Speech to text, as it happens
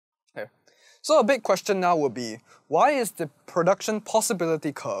Okay. So a big question now would be, why is the production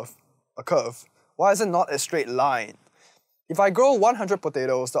possibility curve a curve? Why is it not a straight line? If I grow 100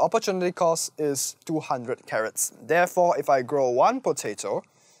 potatoes, the opportunity cost is 200 carrots. Therefore, if I grow 1 potato,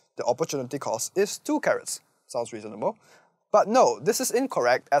 the opportunity cost is 2 carrots. Sounds reasonable. But no, this is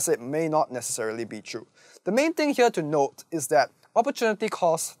incorrect, as it may not necessarily be true. The main thing here to note is that opportunity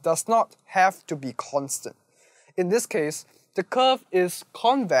cost does not have to be constant. In this case, the curve is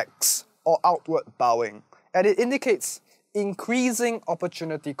convex or outward bowing, and it indicates increasing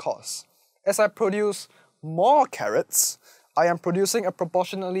opportunity cost. As I produce more carrots, I am producing a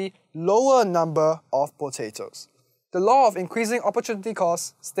proportionally lower number of potatoes. The law of increasing opportunity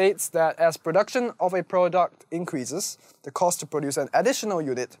cost states that as production of a product increases, the cost to produce an additional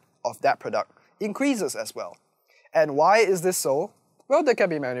unit of that product increases as well. And why is this so? Well, there can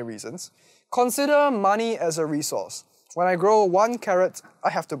be many reasons. Consider money as a resource. When I grow 1 carrot, I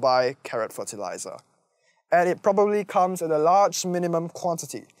have to buy carrot fertilizer. And it probably comes at a large minimum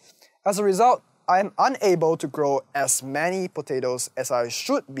quantity. As a result, I am unable to grow as many potatoes as I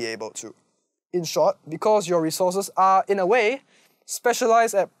should be able to. In short, because your resources are, in a way,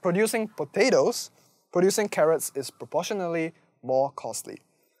 specialized at producing potatoes, producing carrots is proportionally more costly.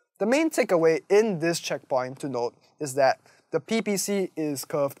 The main takeaway in this checkpoint to note is that the PPC is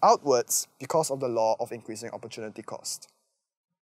curved outwards because of the law of increasing opportunity cost.